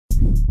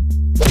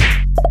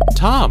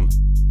Tom.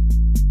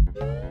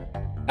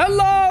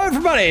 Hello,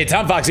 everybody.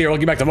 Tom Fox here.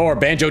 Welcome back to more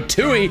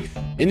Banjo-Tooie.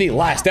 In the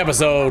last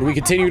episode, we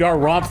continued our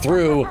romp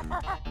through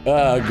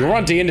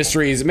Grunty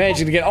Industries,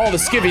 managing to get all the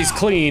skivvies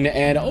clean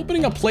and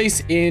opening a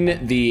place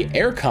in the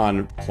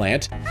aircon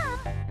plant,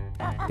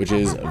 which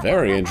is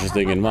very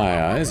interesting in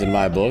my eyes, in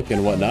my book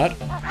and whatnot.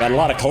 Got a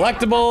lot of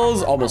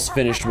collectibles, almost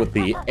finished with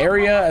the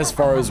area as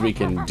far as we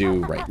can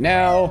do right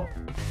now.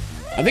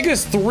 I think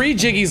there's 3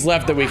 Jiggies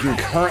left that we can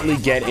currently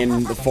get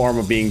in the form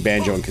of being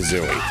Banjo and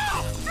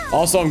Kazooie.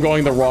 Also, I'm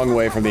going the wrong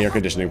way from the air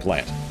conditioning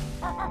plant.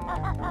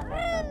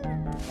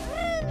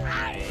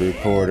 Crew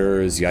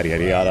quarters, yada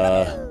yada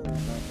yada.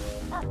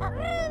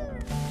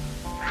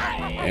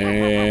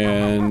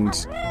 And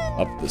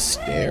up the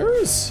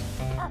stairs?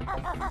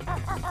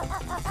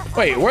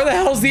 Wait, where the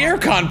hell's the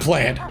aircon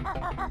plant?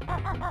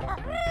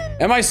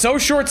 Am I so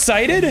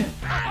short-sighted?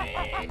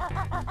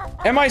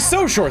 Am I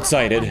so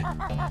short-sighted?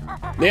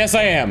 Yes,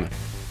 I am.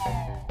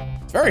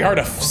 It's very hard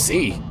to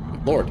see.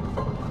 Lord.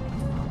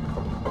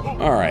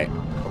 All right.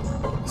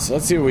 So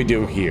let's see what we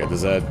do here.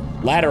 There's a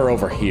ladder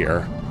over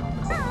here.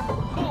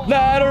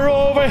 Ladder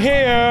over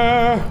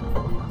here!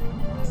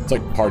 It's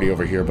like party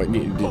over here, but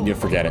you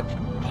forget it.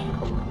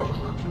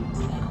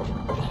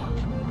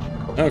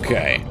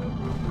 Okay.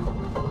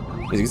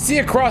 As you can see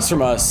across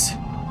from us,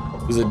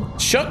 there's a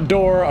shut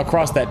door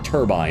across that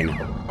turbine.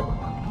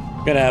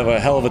 Gonna have a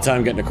hell of a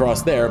time getting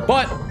across there,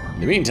 but in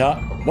the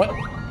meantime, what?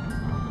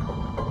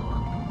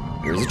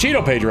 There's a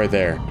Cheeto page right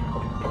there.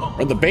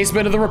 We're in the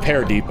basement of the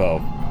repair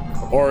depot.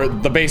 Or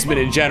the basement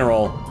in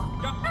general.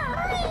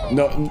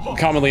 No,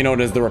 commonly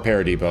known as the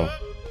repair depot.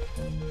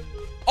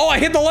 Oh, I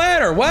hit the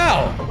ladder!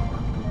 Wow!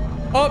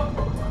 Up!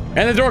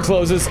 And the door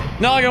closes.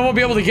 Now I won't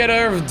be able to get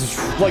there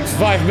for like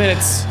 5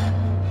 minutes.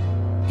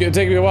 It's gonna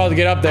take me a while to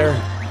get up there.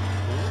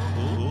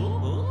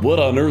 What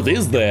on earth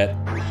is that?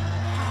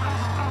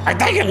 I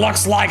think it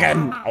looks like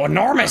an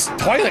enormous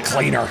toilet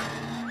cleaner.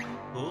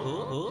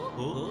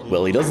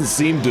 Well, he doesn't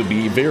seem to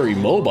be very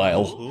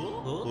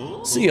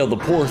mobile. See how the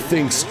poor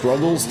thing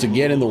struggles to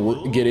get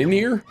in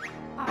here?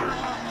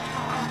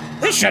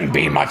 This shouldn't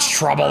be much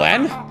trouble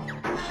then.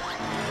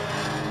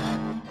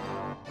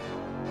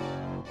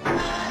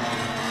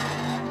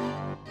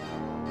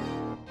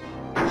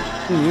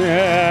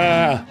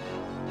 Yeah.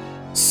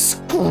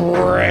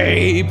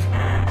 Scrape.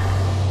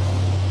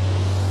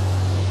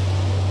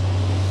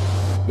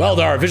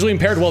 Weldar, visually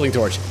impaired welding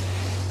torch.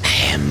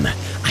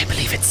 I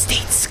believe it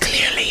states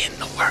clearly in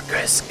the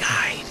worker's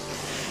guide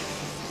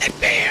that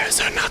bears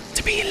are not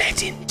to be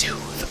let into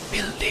the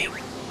building.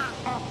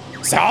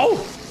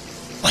 So?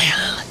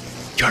 Well,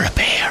 you're a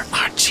bear,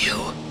 aren't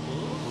you?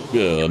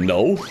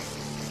 No.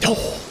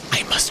 Oh,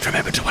 I must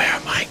remember to wear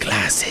my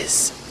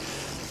glasses.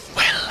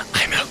 Well,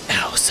 I'm out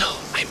now, so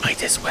I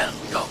might as well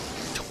go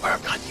to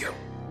work on you.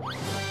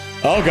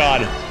 Oh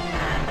god.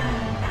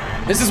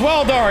 This is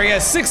Weldar, he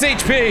has 6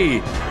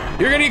 HP.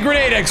 You're gonna need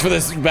grenade eggs for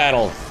this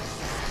battle.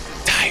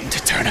 Time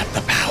to turn up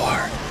the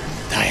power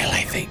dial,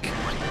 I think.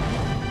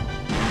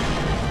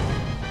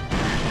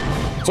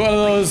 It's one of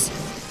those.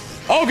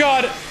 Oh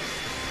god.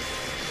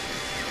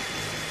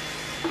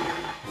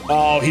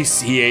 Oh,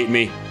 he ate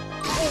me.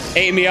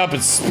 Ate me up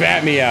and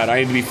spat me out. I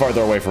need to be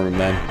farther away from him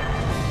then.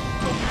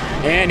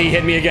 And he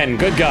hit me again.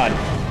 Good god.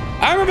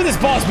 I remember this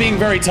boss being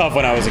very tough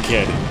when I was a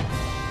kid.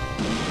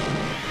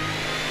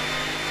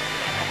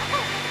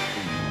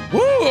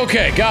 Woo,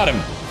 okay, got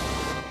him.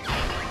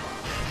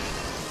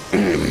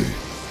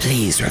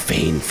 Please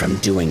refrain from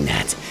doing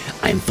that.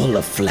 I'm full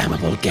of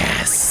flammable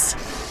gas.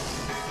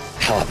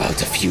 How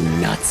about a few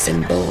nuts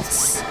and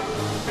bolts?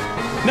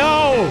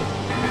 No!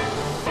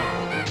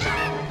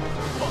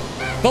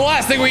 The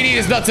last thing we need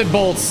is nuts and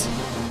bolts.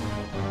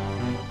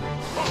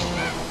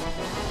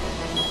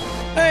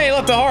 Hey,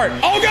 left a heart.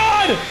 Oh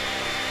god!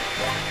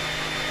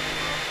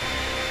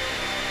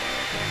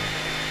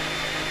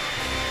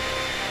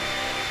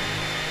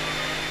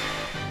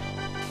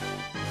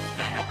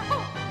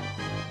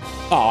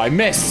 Oh, I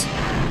missed.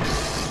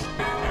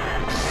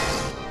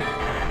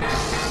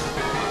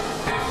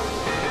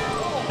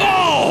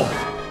 Oh!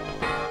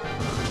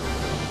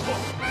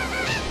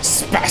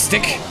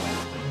 Spastic.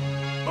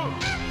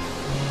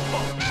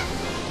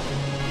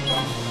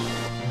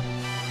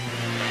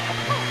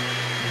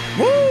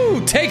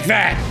 Woo! Take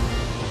that!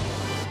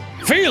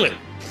 Feel it!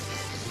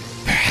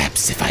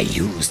 Perhaps if I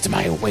used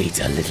my weight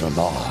a little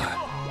more.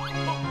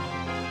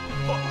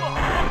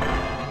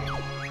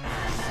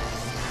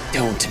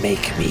 Don't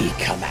make me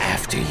come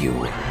after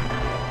you.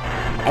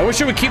 I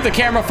wish it would keep the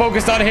camera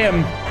focused on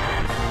him.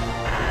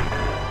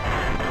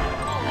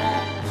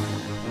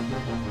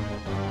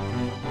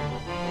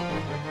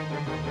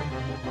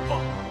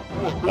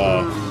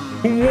 Whoa!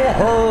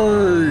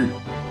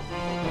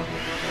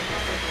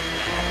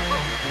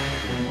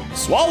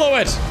 Swallow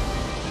it!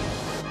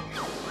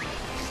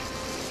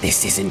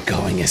 This isn't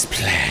going as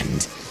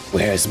planned.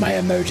 Where's my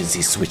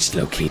emergency switch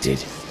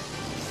located?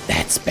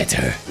 That's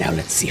better. Now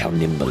let's see how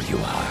nimble you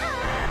are.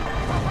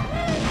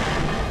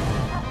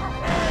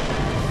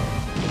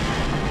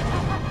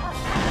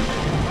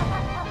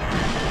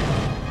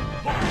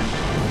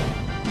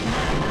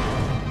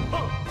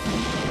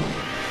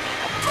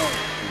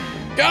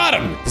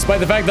 Despite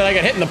the fact that I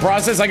got hit in the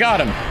process, I got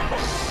him.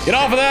 Get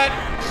off of that.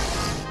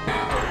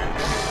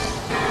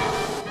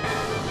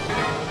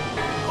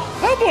 I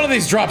hope one of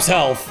these drops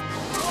health.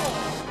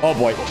 Oh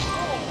boy.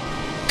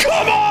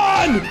 Come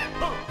on!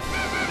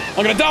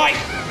 I'm gonna die.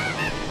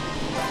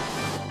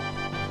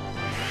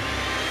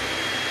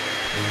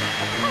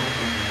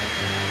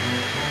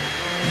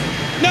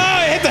 No,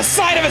 I hit the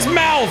side of his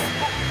mouth.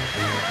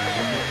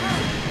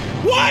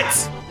 What?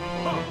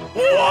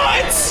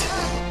 What?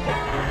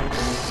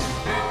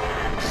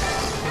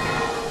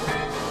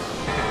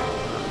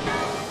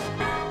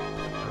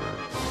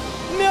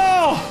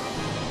 No!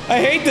 I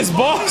hate this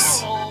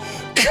boss!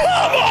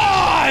 Come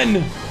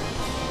on!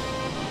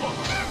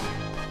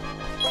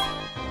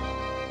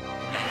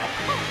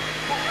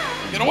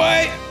 Get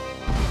away!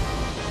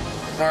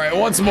 Alright,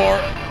 once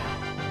more.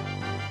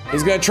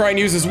 He's gonna try and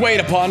use his weight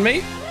upon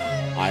me.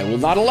 I will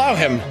not allow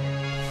him.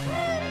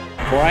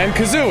 For I am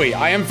Kazooie.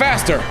 I am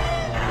faster.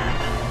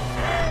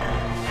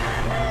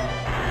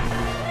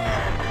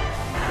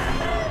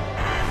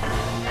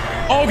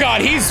 Oh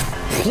god, he's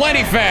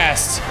plenty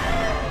fast.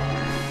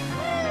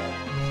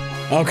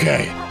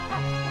 Okay.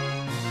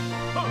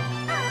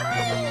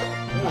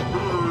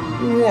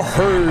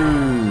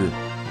 Woohoo!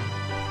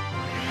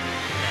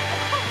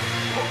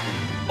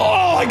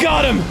 Oh, I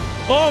got him!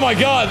 Oh my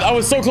god, I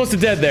was so close to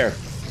dead there.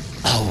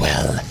 Oh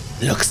well,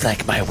 looks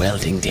like my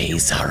welding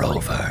days are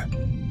over.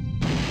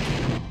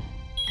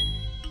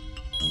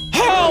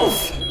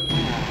 Health!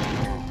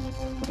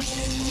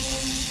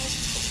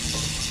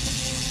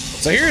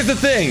 So here's the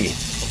thing.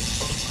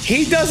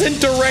 He doesn't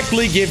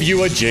directly give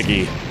you a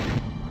jiggy.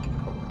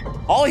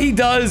 All he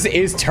does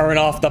is turn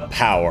off the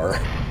power.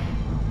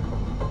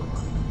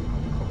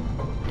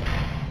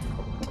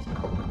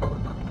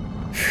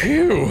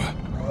 Phew.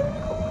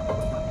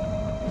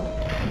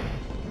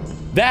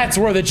 That's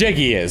where the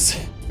jiggy is.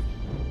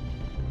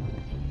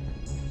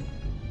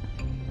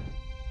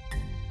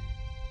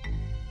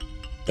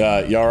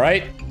 You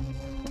alright?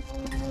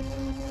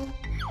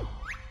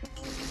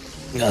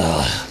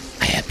 Ugh,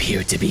 I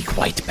appear to be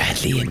quite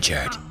badly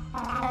injured.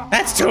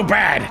 That's too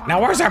bad.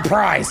 Now where's our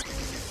prize?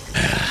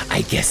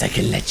 I guess I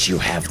can let you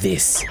have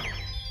this.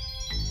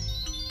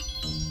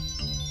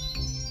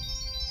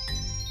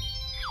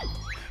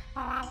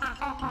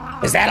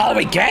 Is that all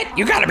we get?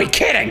 You gotta be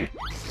kidding!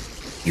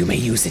 You may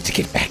use it to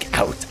get back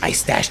out. I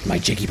stashed my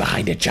jiggy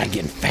behind a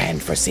giant fan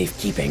for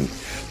safekeeping,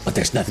 but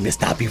there's nothing to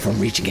stop you from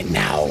reaching it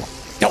now.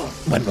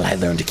 When will I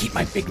learn to keep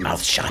my big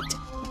mouth shut?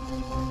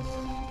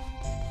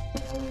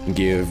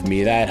 Give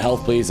me that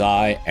health, please.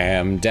 I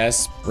am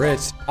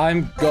desperate.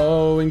 I'm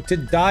going to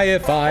die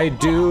if I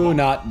do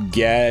not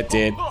get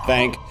it.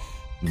 Thank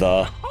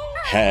the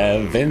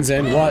heavens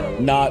and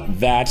whatnot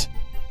that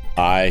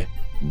I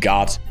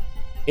got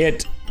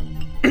it.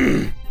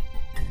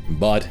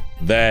 But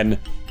then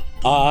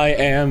I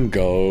am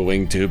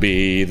going to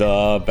be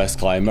the best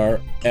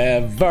climber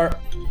ever.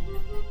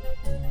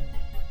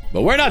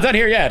 But we're not done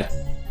here yet.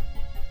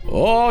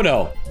 Oh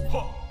no.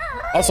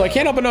 Also, I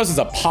can't help but notice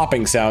there's a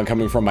popping sound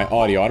coming from my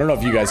audio. I don't know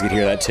if you guys can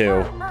hear that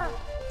too.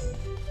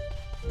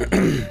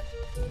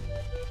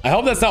 I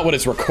hope that's not what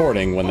it's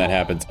recording when that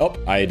happens. Oh,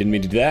 I didn't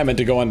mean to do that. I meant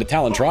to go on to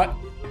Talon Trot.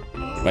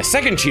 My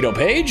second Cheeto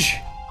page.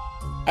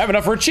 I have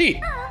enough for a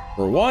cheat.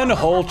 For one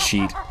whole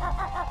cheat.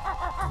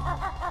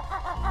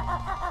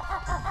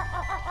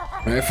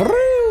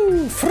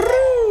 Froo,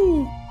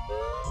 froo.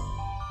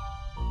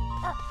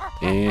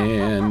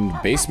 And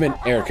basement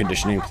air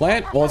conditioning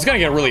plant. Well, it's gonna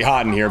get really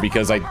hot in here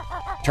because I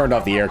turned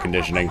off the air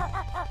conditioning.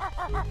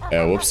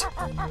 Whoops.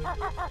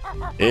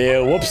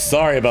 Whoops,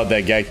 sorry about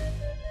that, guy.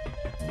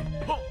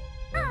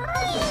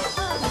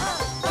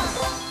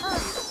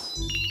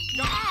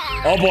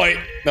 Oh boy,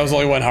 that was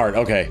only one heart,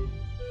 okay.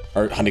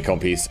 Or honeycomb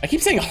piece. I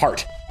keep saying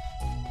heart.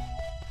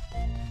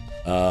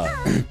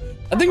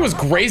 That thing was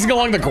grazing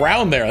along the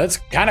ground there. That's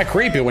kind of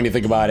creepy when you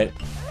think about it.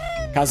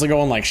 Constantly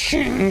going like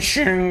shing,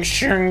 shing,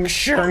 shing,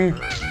 shing.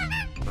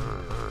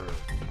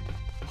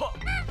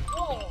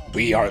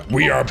 We are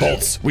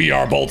bolts. We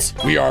are bolts.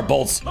 We are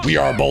bolts. We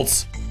are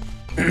bolts.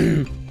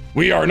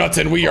 We are nuts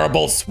and we are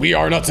bolts. We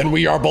are nuts and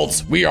we are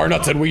bolts. We are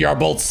nuts and we are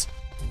bolts.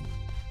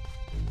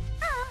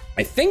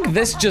 I think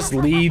this just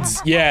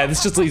leads, yeah,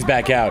 this just leads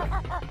back out.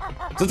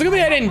 So it's a good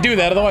thing I didn't do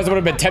that, otherwise I would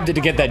have been tempted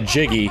to get that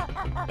jiggy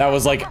that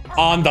was like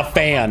on the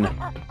fan.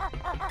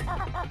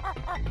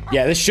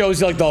 Yeah, this shows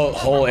you like the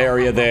whole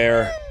area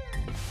there.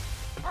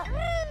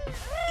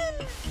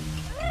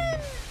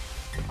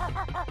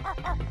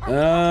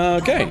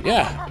 Okay,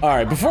 yeah. All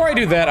right, before I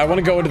do that, I want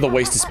to go into the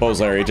waste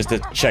disposal area just to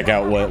check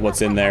out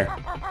what's in there.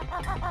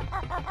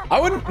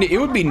 It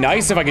would be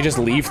nice if I could just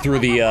leave through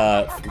the,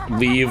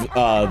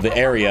 the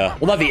area.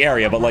 Well, not the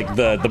area, but like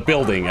the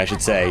building, I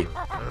should say.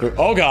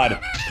 Oh God.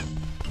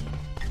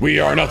 We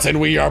are nuts and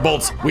we are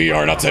bolts. We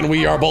are nuts and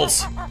we are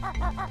bolts.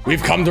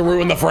 We've come to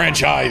ruin the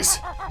franchise.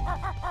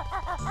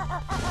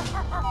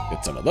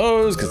 Get some of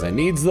those, because I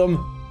needs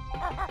them.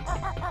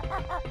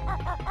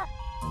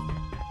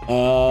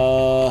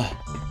 Oh.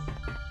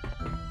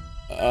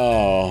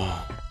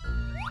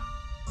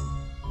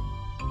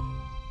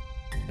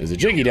 There's a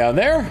Jiggy down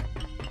there.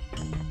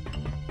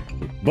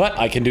 But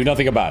I can do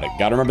nothing about it.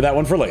 Gotta remember that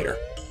one for later.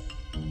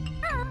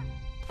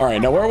 All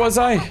right, now where was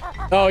I?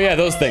 Oh yeah,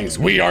 those things.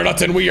 We are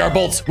nuts and we are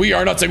bolts. We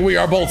are nuts and we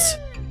are bolts.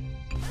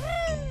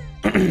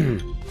 I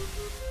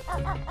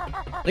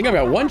think I've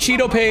got one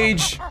Cheeto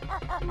page,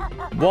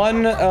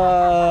 one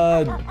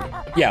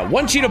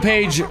Cheeto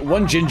page,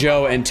 one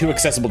Jinjo, and 2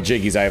 accessible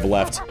Jiggies I have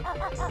left.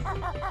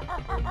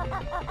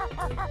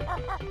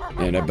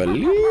 And I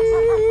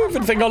believe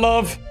in Thing I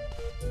Love.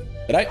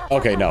 Did I?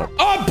 Okay, no.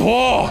 Oh,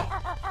 boy!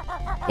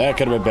 That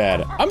could have been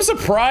bad. I'm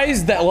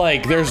surprised that,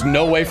 like, there's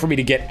no way for me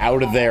to get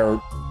out of there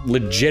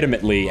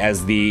legitimately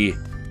as the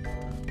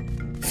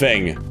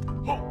thing.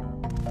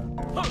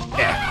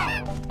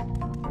 Yeah.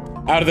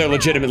 Out of there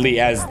legitimately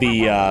as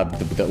the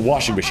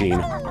washing machine.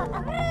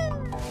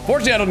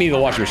 Fortunately, I don't need the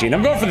washing machine.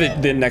 I'm going for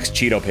the next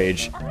Cheeto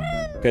page.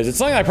 Because it's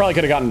something I probably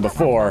could have gotten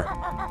before.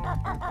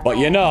 But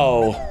you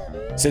know,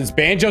 since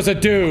Banjo's a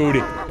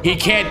dude, he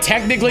can't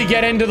technically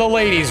get into the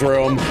ladies'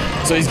 room,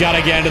 so he's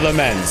gotta get into the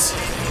men's.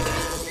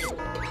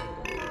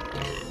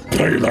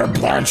 Hey there,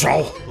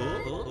 Banjo.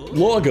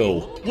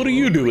 Logo, what are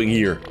you doing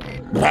here?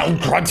 Well,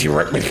 Grunty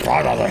ripped me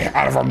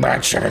out of a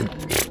mansion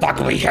and stuck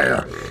me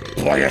here.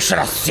 Boy, you should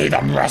have seen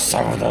the mess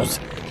some of those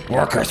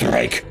workers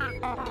make.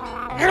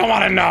 I don't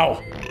want to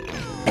know.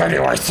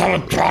 Anyway,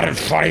 someone brought in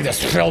front of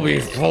this filmy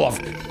full of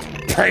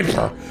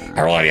paper.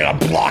 I really need a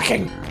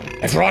blocking,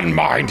 if you wouldn't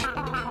mind.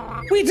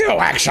 We do,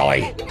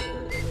 actually.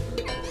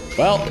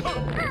 Well,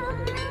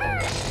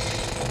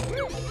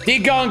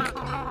 degunk.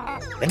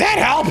 Did that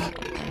help?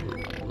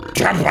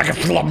 Jump like a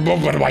feel of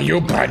movement while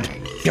you bend.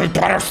 You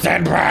better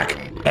stand back.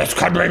 This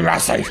could be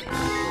messy.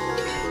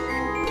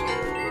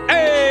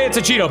 Hey, it's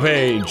a Cheeto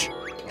page.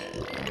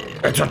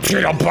 It's a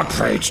Cheeto book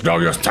page. No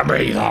use to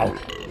me, though.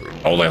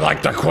 Only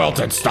like the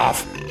quilted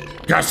stuff.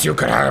 Guess you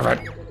could have it.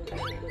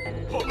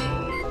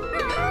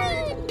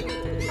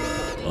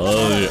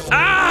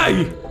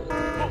 Aye!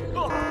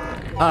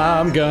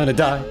 I'm gonna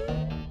die.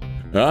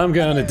 I'm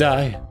gonna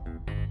die.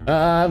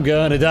 I'm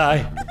gonna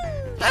die.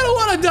 I don't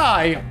wanna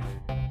die.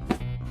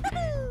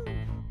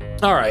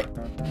 All right.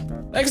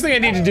 Next thing I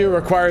need to do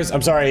requires,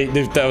 I'm sorry,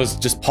 that was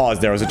just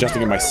paused there. I was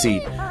adjusting in my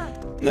seat.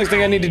 Next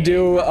thing I need to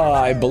do,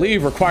 I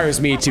believe,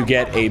 requires me to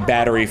get a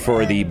battery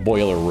for the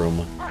boiler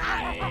room.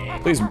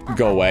 Please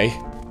go away.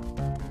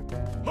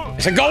 I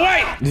said go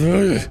away!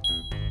 Ugh.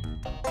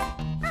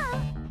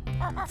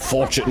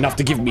 Fortunate enough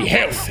to give me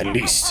health, at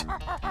least.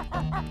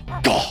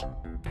 Gah.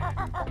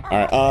 All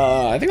right,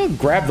 I think I'll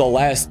grab the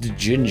last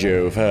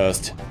Jinjo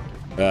first.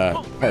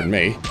 Pardon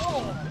me.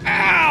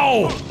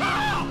 Ow!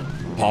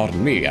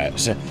 Pardon me,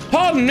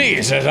 pardon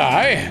me, says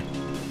I.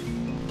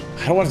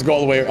 I don't want to go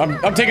all the way.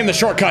 I'm taking the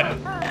shortcut.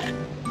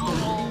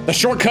 The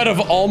shortcut of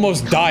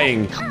almost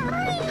dying.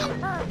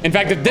 In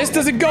fact, if this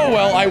doesn't go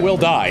well, I will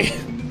die.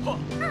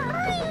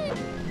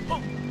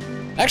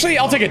 Actually,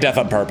 I'll take a death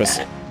on purpose.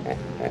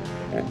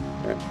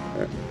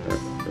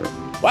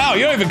 Wow,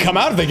 you don't even come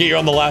out thinking you're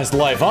on the last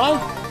life, huh?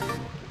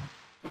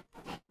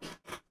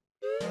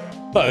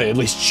 Thought they'd at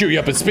least chew you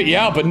up and spit you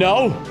out, but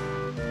no.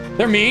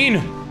 They're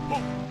mean.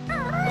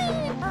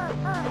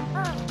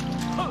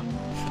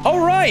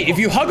 Oh, right, if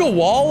you hug a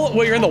wall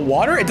while you're in the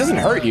water, it doesn't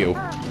hurt you.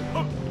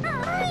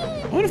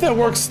 I wonder if that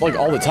works, like,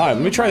 all the time.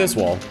 Let me try this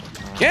wall.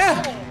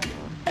 Yeah.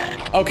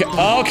 Okay,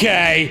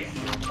 okay.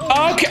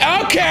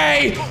 Okay,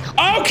 okay,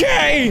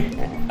 okay.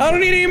 I don't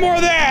need any more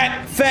of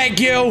that. Thank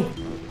you.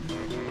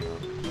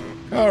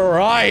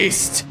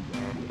 Christ.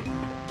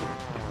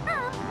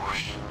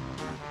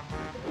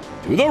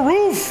 To the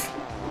roof.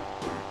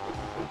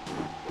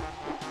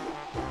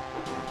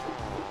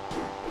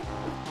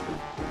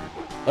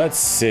 Let's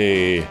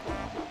see.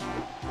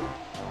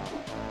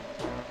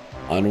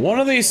 On one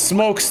of these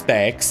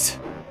smokestacks.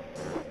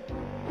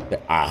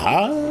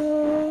 Aha.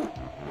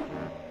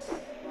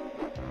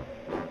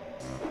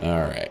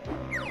 All right.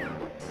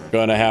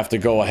 Gonna have to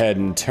go ahead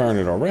and turn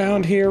it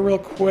around here real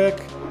quick.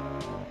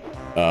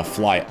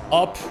 Fly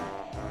up.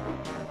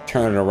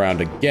 Turn it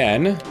around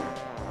again.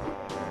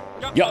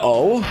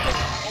 Uh-oh.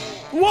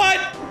 What?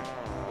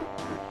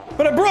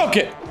 But I broke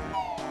it.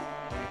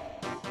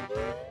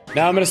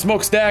 Now I'm in a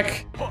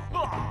smokestack.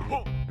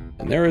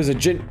 And there is a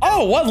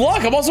oh, what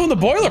luck! I'm also in the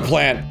boiler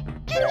plant.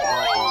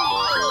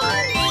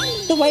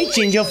 The white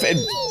Jinjo,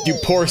 you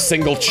poor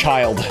single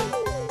child.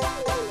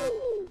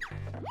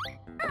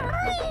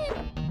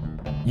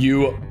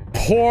 You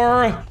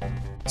poor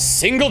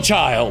single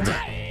child.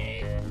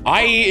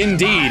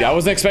 Indeed, I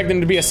wasn't expecting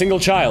to be a single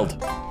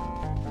child.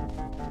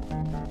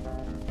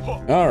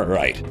 All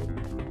right.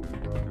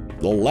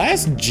 The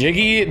last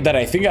Jiggy that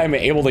I think I'm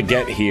able to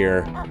get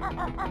here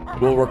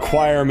will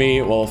require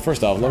me, well,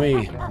 first off, let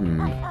me,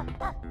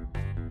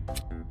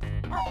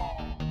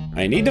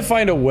 I need to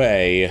find a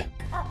way.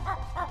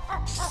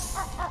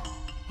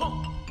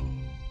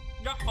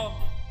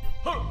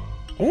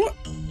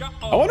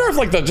 I wonder if,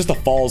 like, just the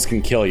falls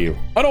can kill you.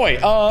 Oh, no,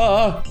 wait,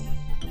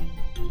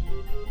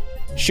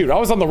 shoot, I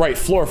was on the right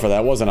floor for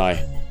that, wasn't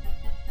I?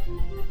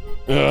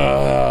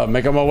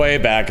 Making my way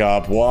back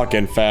up,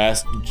 walking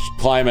fast,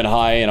 climbing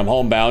high, and I'm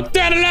homebound.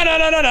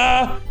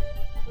 Da-da-da-da-da-da!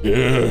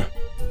 Ugh.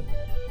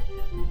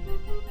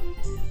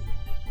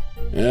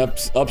 Yep,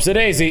 ups a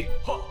daisy.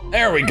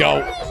 There we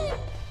go.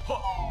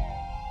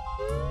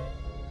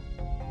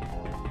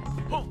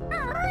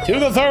 To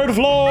the 3rd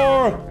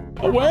floor!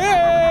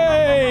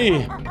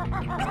 Away!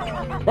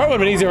 Probably would have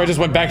been easier if I just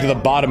went back to the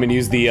bottom and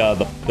used the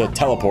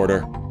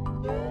teleporter.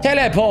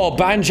 Teleport,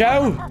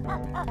 Banjo!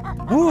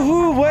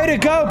 Woohoo, way to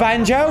go,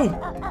 Banjo!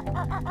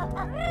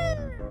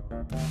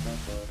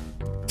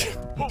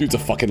 Dude's a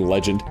fucking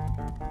legend.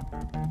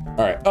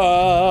 Alright,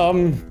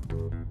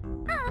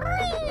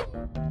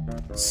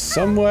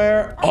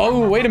 somewhere.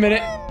 Oh, wait a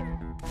minute.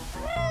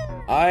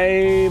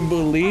 I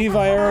believe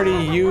I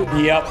already used.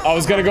 Yep, I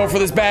was gonna go for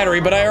this battery,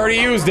 but I already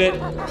used it.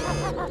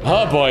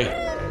 Oh boy.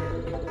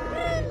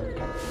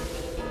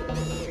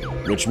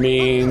 Which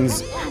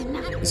means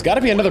there's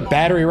gotta be another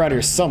battery around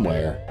here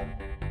somewhere.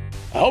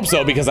 I hope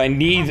so, because I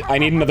need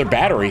another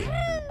battery.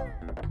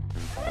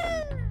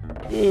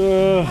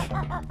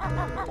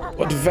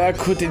 Where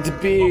could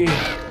it be?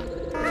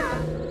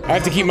 I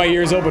have to keep my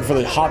ears open for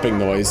the hopping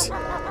noise.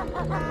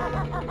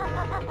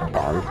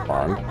 Barn,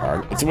 barn,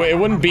 barn. It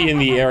wouldn't be in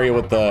the area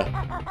with the...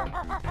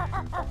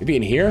 Maybe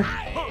in here?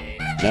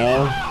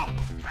 No.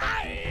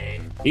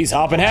 He's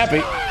hopping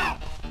happy.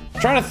 I'm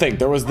trying to think.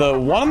 There was the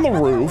one on the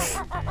roof.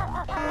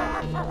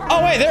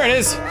 Oh, wait, there it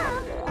is.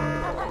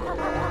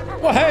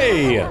 Well,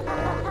 hey.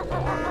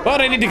 But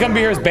I need to come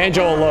here as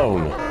Banjo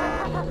alone.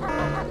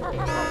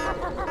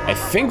 I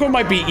think what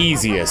might be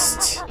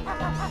easiest,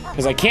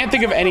 because I can't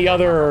think of any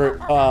other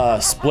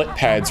split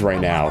pads right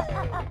now,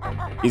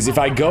 is if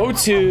I go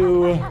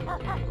to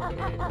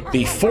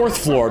the 4th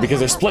floor, because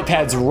there's split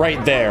pads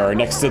right there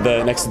next to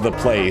the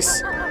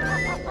place,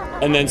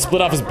 and then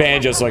split off as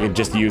Banjo so I can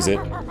just use it.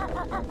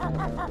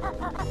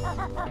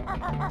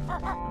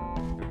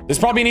 There's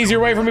probably an easier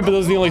way for me, but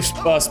those are the only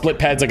split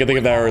pads I can think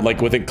of that are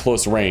like within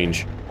close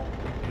range.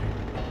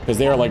 Because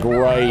they are like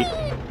right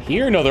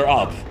here? No, they're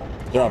up.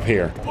 They're up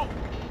here.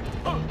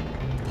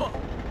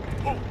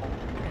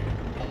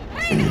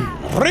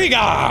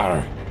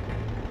 Rigar!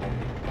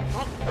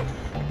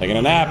 Taking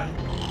a nap.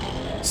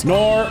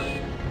 Snore.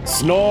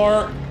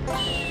 Snore.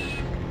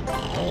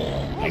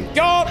 Thank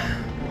God.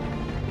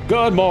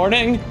 Good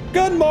morning.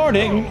 Good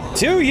morning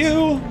to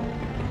you.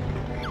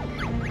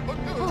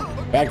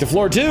 Back to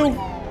floor 2.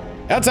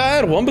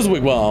 Outside Wumba's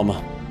wigwam.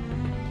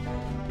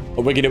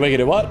 A wiggity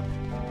wiggity what?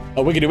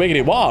 A wiggity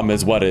wiggity wom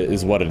is what it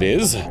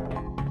is.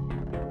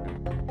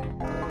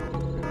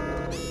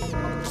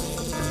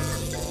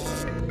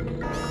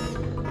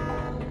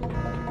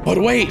 But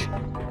wait,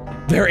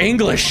 they're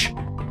English.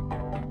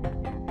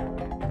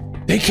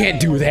 They can't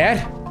do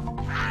that.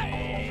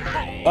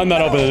 I'm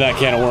not opening that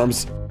can of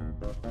worms.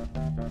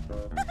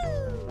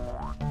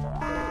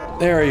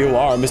 There you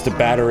are, Mr.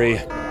 Battery.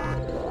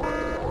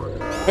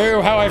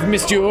 Oh, how I've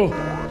missed you.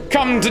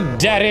 Come to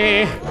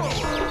Daddy.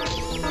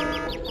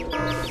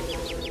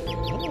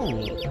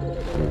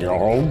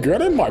 Oh,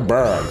 get in my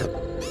bag.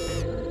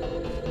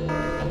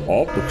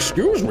 Oh,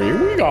 excuse me,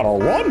 we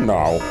gotta run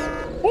now.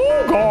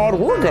 Oh God,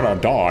 we're gonna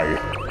die.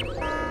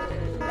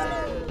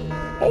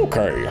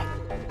 Okay.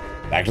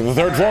 Back to the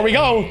 3rd floor we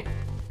go.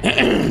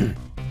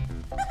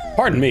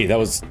 Pardon me, that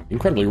was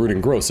incredibly rude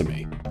and gross of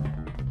me.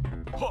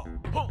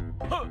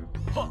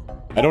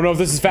 I don't know if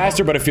this is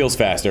faster, but it feels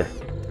faster.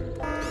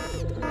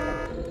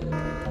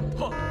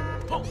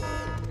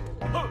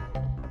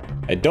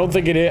 I don't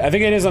think it is. I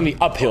think it is on the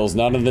uphills,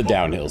 not on the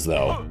downhills,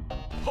 though.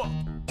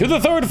 To the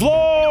 3rd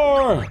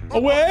floor!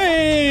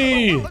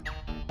 Away!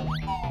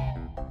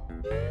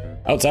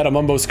 Outside of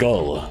Mumbo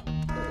Skull.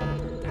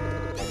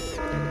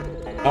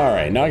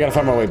 Alright, now I gotta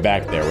find my way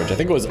back there, which I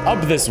think was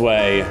up this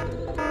way.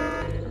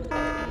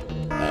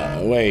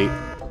 Wait.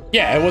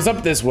 Yeah, it was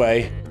up this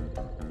way.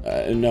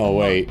 No,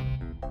 wait.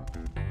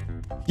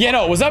 Yeah,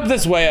 no, it was up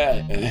this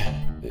way.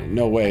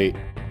 No, wait.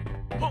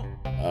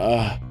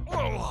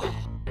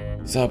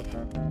 It's up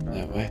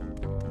that way.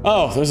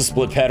 Oh, there's a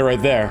split pad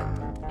right there.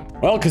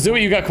 Well,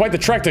 Kazooie, you got quite the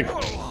trek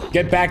to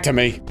get back to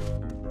me.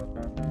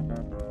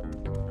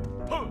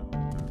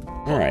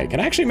 Alright, can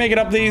I actually make it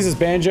up these as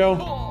Banjo?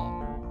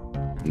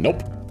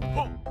 Nope.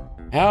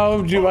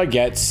 How do I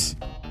get to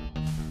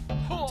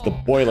the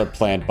boiler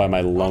plant by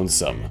my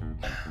lonesome?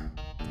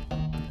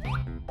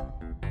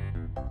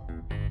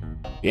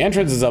 The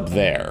entrance is up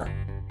there.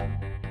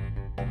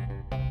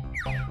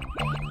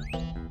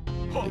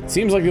 It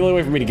seems like the only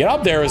way for me to get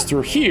up there is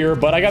through here,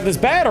 but I got this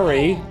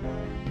battery,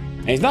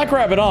 and he's not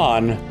grabbing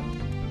on.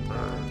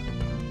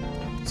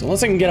 So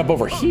unless I can get up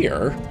over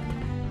here,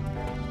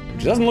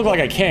 which doesn't look like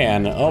I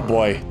can. Oh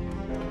boy.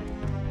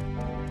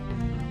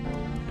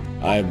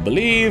 I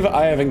believe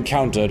I have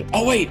encountered...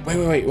 Oh wait.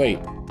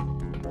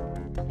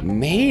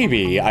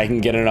 Maybe I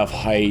can get enough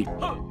height.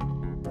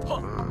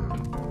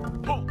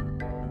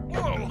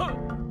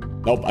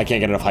 Nope, I can't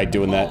get enough height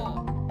doing that.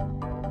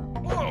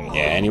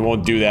 Yeah, and he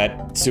won't do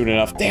that soon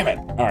enough. Damn it.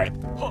 Alright.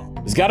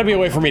 There's gotta be a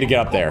way for me to get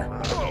up there.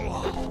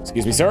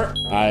 Excuse me, sir.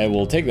 I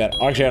will take that.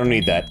 Actually, I don't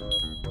need that.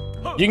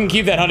 You can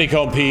keep that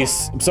honeycomb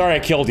piece. I'm sorry I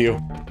killed you.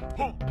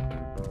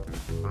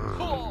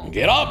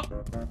 Get up!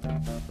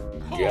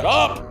 Get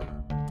up!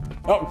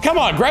 Oh, come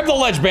on, grab the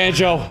ledge,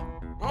 Banjo.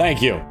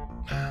 Thank you.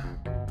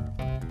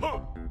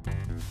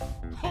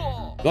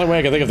 The only way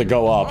I can think of to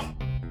go up.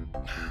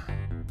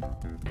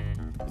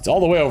 It's all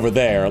the way over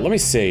there. Let me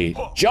see.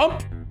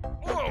 Jump!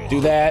 Do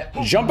that.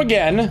 Jump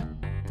again.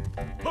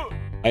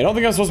 I don't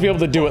think I'm supposed to be able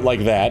to do it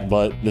like that,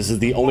 but this is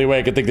the only way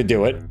I could think to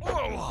do it.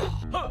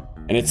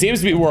 And it seems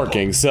to be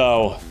working,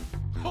 so...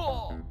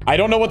 I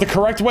don't know what the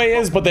correct way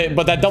is, but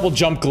that double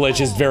jump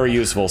glitch is very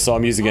useful, so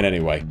I'm using it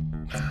anyway.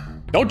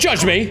 Don't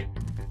judge me!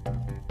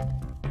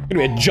 I'm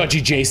gonna be a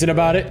judgy Jason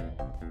about it.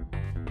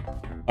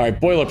 Alright,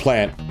 boiler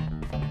plant.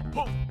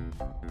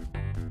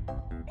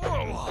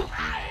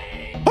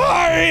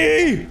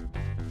 Hi!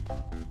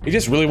 He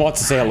just really wants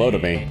to say hello to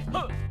me.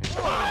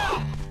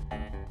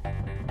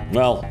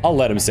 Well, I'll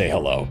let him say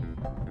hello.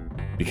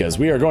 Because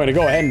we are going to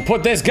go ahead and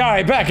put this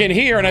guy back in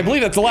here, and I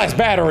believe that's the last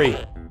battery.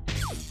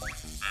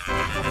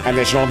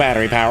 Additional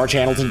battery power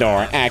channeled to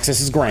door. Access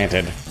is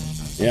granted.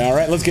 Yeah,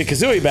 alright, let's get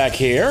Kazooie back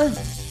here.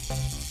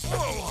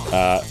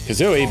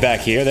 Kazooie back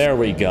here, there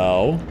we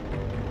go.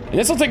 And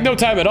this will take no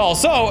time at all.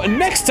 So,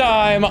 next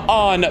time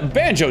on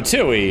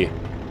Banjo-Tooie,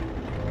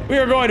 we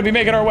are going to be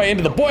making our way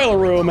into the boiler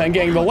room and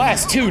getting the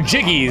last 2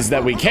 jiggies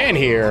that we can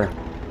here.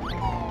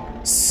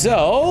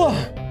 So,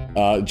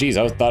 geez,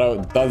 I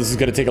thought this was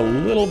gonna take a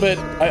little bit.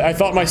 I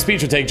thought my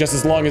speech would take just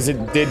as long as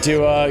it did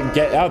to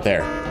get out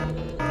there.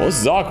 Well, this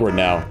is awkward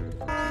now.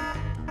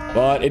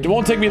 But it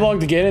won't take me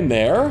long to get in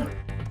there.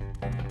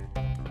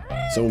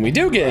 So when we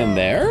do get in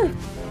there,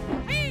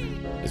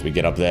 as we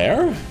get up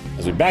there,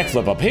 as we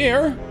backflip up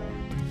here,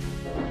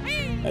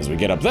 as we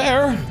get up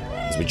there,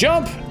 as we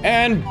jump,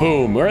 and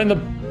boom, we're in the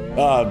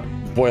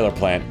boiler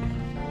plant.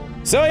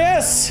 So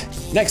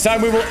yes, next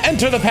time we will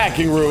enter the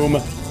packing room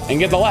and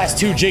get the last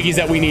 2 jiggies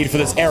that we need for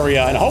this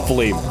area and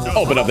hopefully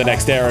open up the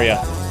next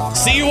area.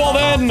 See you all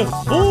then.